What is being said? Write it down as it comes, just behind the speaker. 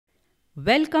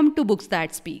Welcome to Books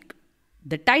That Speak.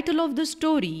 The title of the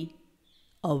story,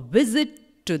 A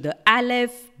Visit to the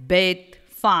Aleph-Beth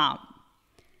Farm.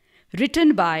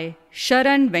 Written by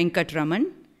Sharan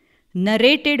Venkataraman.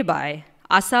 Narrated by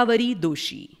Asawari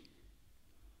Doshi.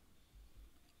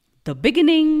 The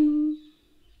beginning.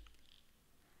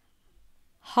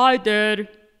 Hi there,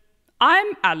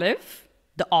 I'm Aleph,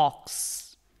 the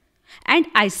ox, and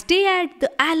I stay at the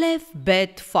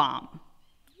Aleph-Beth Farm.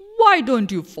 Why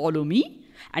don't you follow me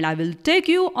and I will take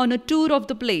you on a tour of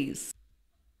the place.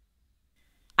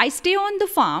 I stay on the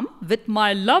farm with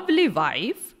my lovely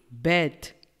wife,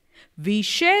 Beth. We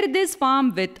share this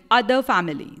farm with other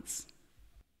families.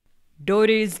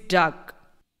 Dory's duck.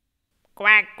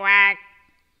 Quack, quack.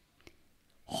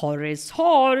 Horace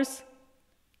horse.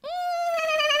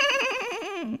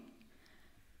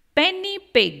 Penny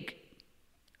pig.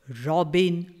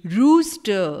 Robin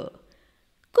rooster.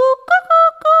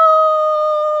 Coo-coo-coo-coo.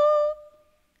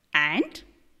 And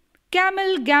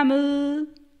camel camel.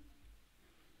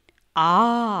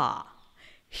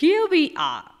 Here we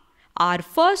are, our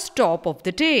first stop of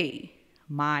the day.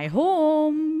 My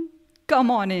home.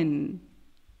 Come on in.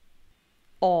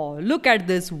 Oh, look at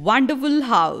this wonderful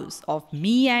house of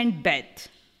me and Beth.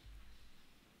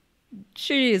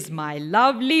 She is my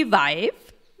lovely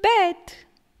wife, Beth.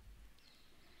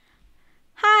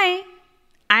 Hi,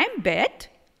 I'm Beth.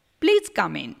 Please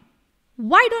come in.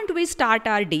 Why don't we start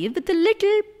our day with a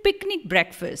little picnic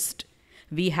breakfast?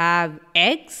 We have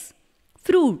eggs,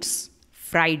 fruits,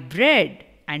 fried bread,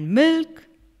 and milk.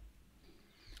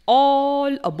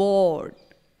 All aboard.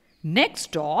 Next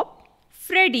stop,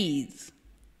 Freddie's.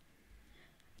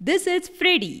 This is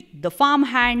Freddie, the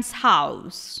farmhand's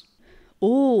house.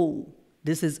 Oh,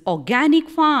 this is organic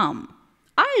farm.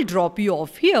 I'll drop you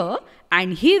off here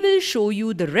and he will show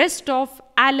you the rest of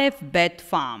Aleph-Beth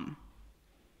Farm.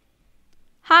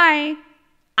 Hi,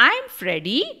 I'm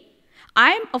Freddie.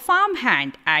 I'm a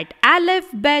farmhand at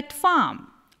Aleph-Beth Farm.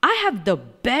 I have the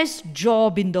best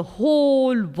job in the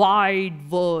whole wide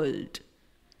world.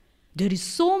 There is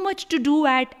so much to do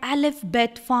at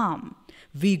Aleph-Beth Farm.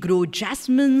 We grow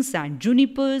jasmines and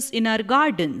junipers in our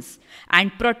gardens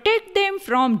and protect them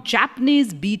from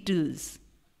Japanese beetles.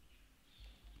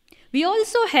 We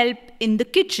also help in the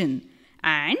kitchen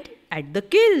and at the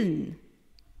kiln.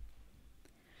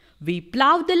 We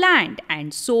plow the land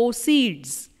and sow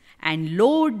seeds and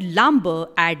load lumber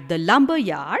at the lumber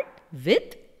yard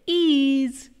with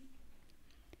ease.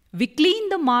 We clean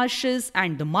the marshes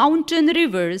and the mountain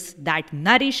rivers that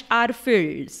nourish our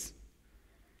fields.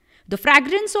 The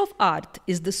fragrance of earth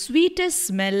is the sweetest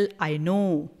smell I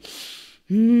know.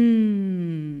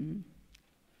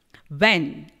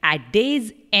 When, at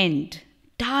day's end,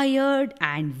 tired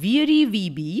and weary we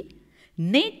be,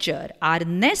 nature, our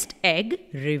nest egg,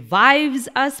 revives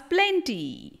us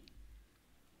plenty.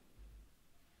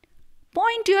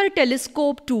 Point your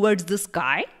telescope towards the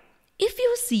sky. If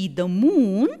you see the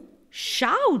moon,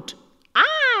 shout,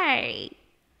 "Aye!"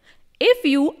 If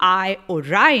you eye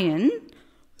Orion,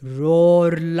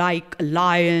 roar like a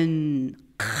lion.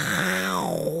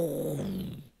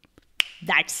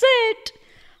 That's it.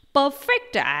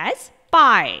 Perfect as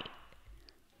pie.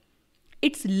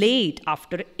 It's late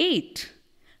after 8.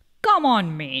 Come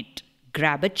on, mate.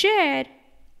 Grab a chair.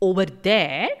 Over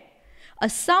there, a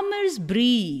summer's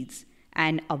breeze,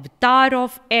 an avatar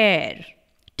of air,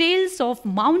 tales of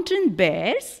mountain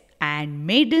bears and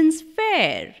maidens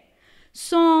fair,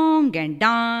 song and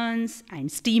dance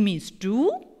and steamy stew.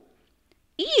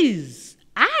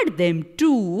 Add them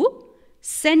to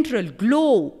central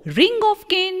glow, ring of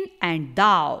kin and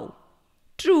thou.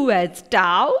 True as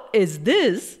Tao is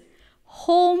this,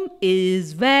 home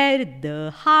is where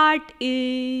the heart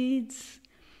is.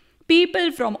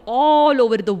 People from all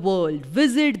over the world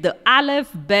visit the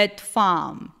Aleph-Beth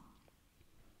Farm.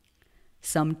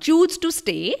 Some choose to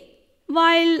stay,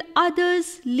 while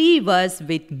others leave us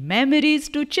with memories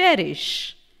to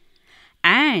cherish.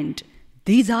 And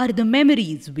these are the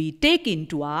memories we take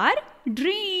into our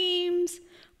dreams.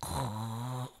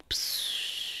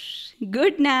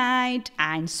 Good night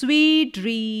and sweet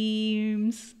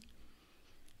dreams.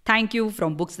 Thank you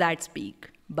from Books That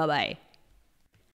Speak. Bye-bye.